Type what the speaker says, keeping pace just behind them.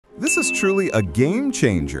This is truly a game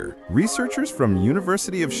changer. Researchers from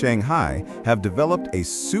University of Shanghai have developed a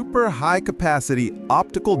super high-capacity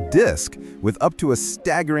optical disc with up to a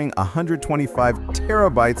staggering 125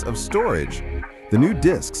 terabytes of storage. The new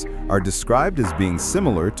discs are described as being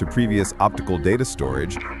similar to previous optical data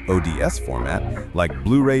storage, ODS format, like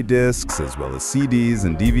Blu-ray discs as well as CDs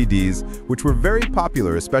and DVDs, which were very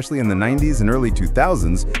popular especially in the 90s and early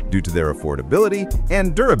 2000s due to their affordability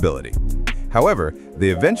and durability. However, they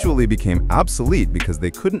eventually became obsolete because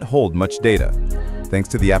they couldn't hold much data. Thanks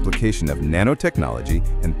to the application of nanotechnology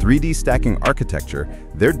and 3D stacking architecture,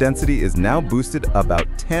 their density is now boosted about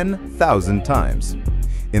 10,000 times.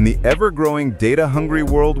 In the ever-growing data-hungry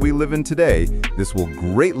world we live in today, this will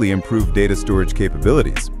greatly improve data storage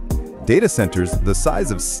capabilities. Data centers the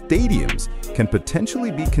size of stadiums can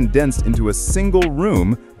potentially be condensed into a single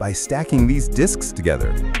room by stacking these disks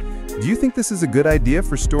together. Do you think this is a good idea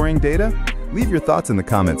for storing data? Leave your thoughts in the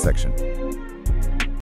comment section.